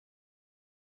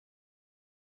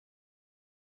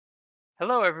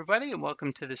Hello, everybody, and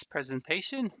welcome to this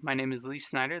presentation. My name is Lee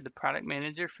Snyder, the product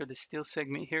manager for the steel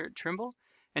segment here at Trimble.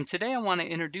 And today I want to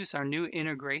introduce our new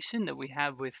integration that we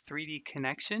have with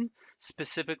 3Dconnexion,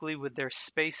 specifically with their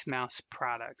Space Mouse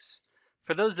products.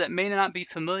 For those that may not be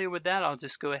familiar with that, I'll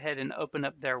just go ahead and open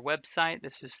up their website.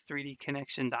 This is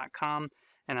 3dconnexion.com,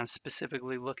 and I'm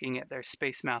specifically looking at their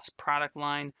Space Mouse product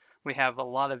line. We have a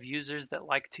lot of users that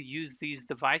like to use these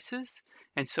devices.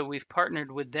 And so we've partnered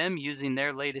with them using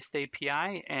their latest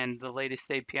API and the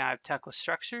latest API of Tekla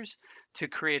Structures to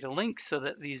create a link so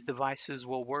that these devices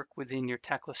will work within your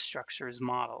Tekla Structures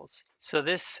models. So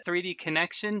this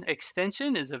 3Dconnexion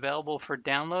extension is available for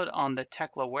download on the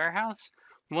Tekla warehouse.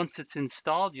 Once it's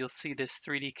installed, you'll see this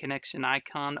 3Dconnexion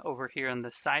icon over here on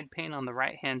the side pane on the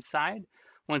right-hand side.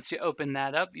 Once you open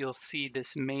that up, you'll see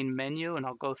this main menu, and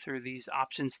I'll go through these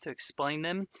options to explain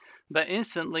them. But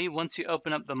instantly, once you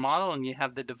open up the model and you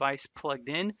have the device plugged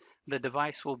in, the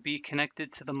device will be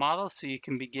connected to the model so you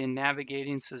can begin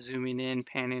navigating, so zooming in,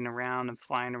 panning around, and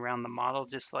flying around the model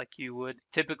just like you would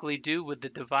typically do with the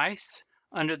device.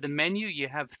 Under the menu, you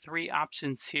have three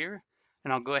options here,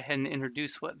 and I'll go ahead and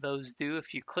introduce what those do.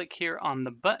 If you click here on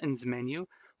the buttons menu,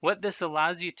 what this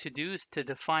allows you to do is to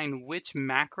define which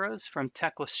macros from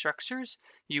Tekla Structures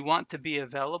you want to be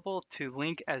available to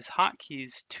link as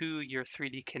hotkeys to your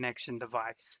 3Dconnexion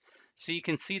device. So you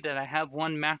can see that I have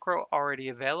one macro already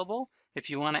available. If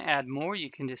you want to add more,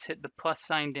 you can just hit the plus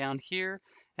sign down here,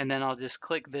 and then I'll just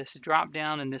click this drop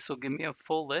down, and this will give me a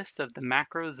full list of the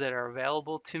macros that are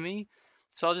available to me.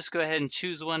 So I'll just go ahead and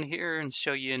choose one here and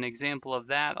show you an example of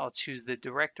that. I'll choose the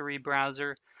directory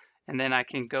browser, and then I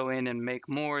can go in and make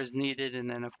more as needed, and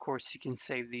then of course you can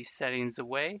save these settings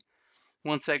away.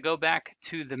 Once I go back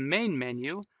to the main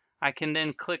menu, I can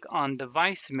then click on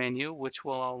device menu, which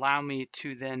will allow me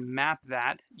to then map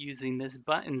that using this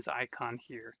buttons icon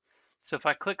here. So if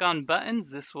I click on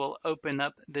buttons, this will open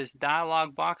up this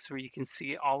dialog box where you can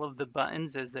see all of the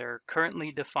buttons as they're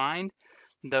currently defined.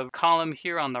 The column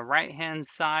here on the right-hand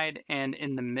side and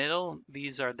in the middle,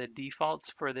 these are the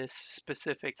defaults for this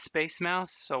specific Space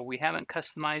Mouse. So we haven't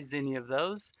customized any of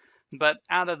those, but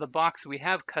out of the box, we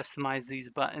have customized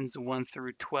these buttons 1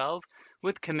 through 12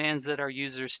 with commands that our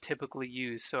users typically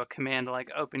use. So a command like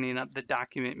opening up the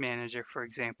document manager, for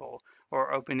example,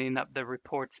 or opening up the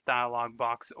reports dialog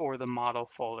box or the model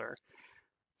folder.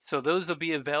 So those will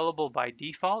be available by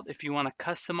default. If you want to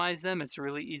customize them, it's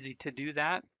really easy to do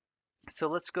that. So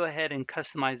let's go ahead and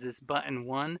customize this button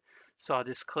 1. So I'll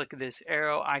just click this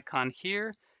arrow icon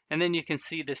here, and then you can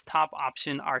see this top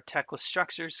option are Tekla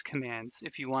Structures commands.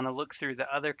 If you want to look through the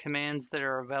other commands that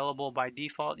are available by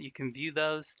default, you can view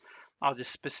those. I'll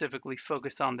just specifically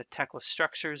focus on the Tekla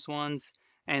Structures ones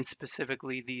and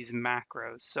specifically these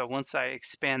macros. So once I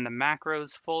expand the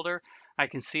macros folder, I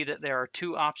can see that there are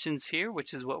two options here,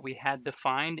 which is what we had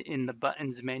defined in the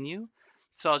buttons menu.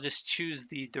 So I'll just choose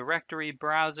the directory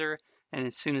browser, and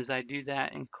as soon as I do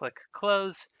that and click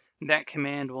close, that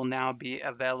command will now be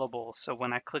available. So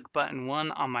when I click button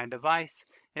 1 on my device,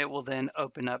 it will then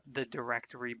open up the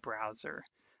directory browser.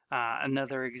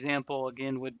 Another example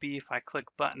again would be if I click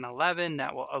button 11,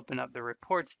 that will open up the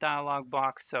reports dialog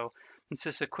box. So it's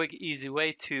just a quick, easy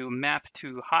way to map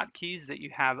to hotkeys that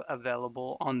you have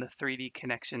available on the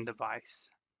 3Dconnexion device.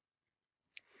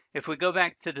 If we go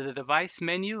back to the device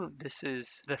menu, this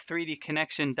is the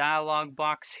 3Dconnexion dialog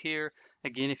box here.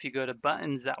 Again, if you go to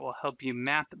buttons, that will help you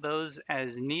map those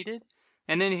as needed.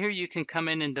 And then here you can come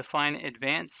in and define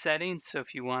advanced settings. So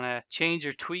if you want to change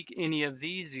or tweak any of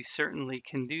these, you certainly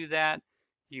can do that.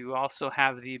 You also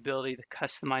have the ability to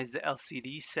customize the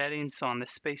LCD settings. So on the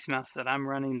Space Mouse that I'm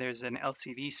running, there's an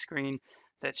LCD screen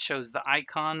that shows the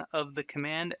icon of the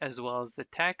command as well as the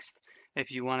text.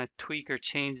 If you want to tweak or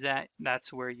change that,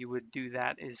 that's where you would do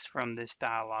that, is from this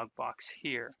dialog box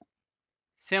here.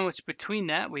 Sandwiched between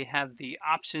that, we have the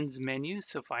options menu.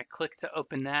 So if I click to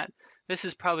open that, this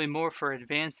is probably more for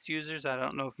advanced users. I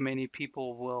don't know if many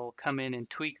people will come in and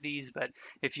tweak these, but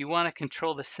if you want to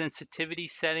control the sensitivity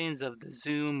settings of the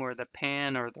zoom or the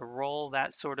pan or the roll,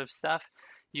 that sort of stuff,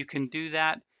 you can do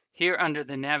that. Here under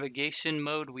the navigation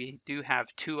mode, we do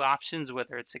have two options,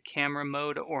 whether it's a camera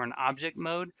mode or an object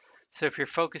mode. So if you're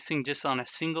focusing just on a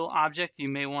single object, you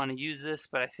may want to use this,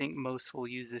 but I think most will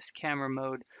use this camera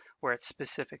mode where it's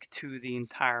specific to the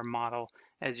entire model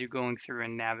as you're going through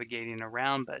and navigating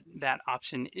around, but that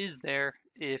option is there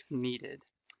if needed.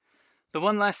 The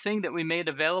one last thing that we made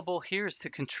available here is to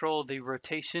control the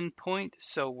rotation point.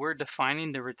 So we're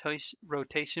defining the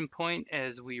rotation point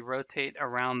as we rotate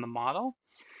around the model.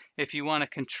 If you want to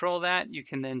control that, you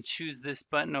can then choose this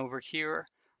button over here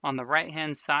on the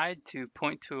right-hand side to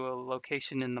point to a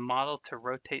location in the model to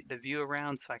rotate the view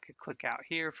around. So I could click out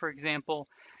here, for example,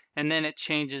 and then it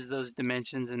changes those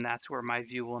dimensions, and that's where my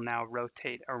view will now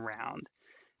rotate around.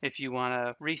 If you want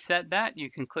to reset that, you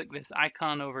can click this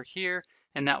icon over here,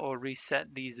 and that will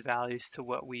reset these values to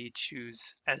what we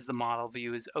choose as the model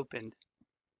view is opened.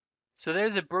 So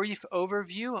there's a brief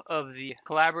overview of the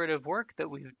collaborative work that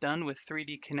we've done with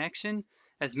 3Dconnexion.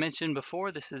 As mentioned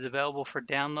before, this is available for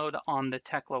download on the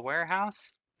Tekla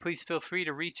warehouse. Please feel free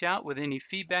to reach out with any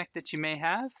feedback that you may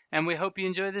have, and we hope you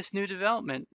enjoy this new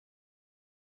development.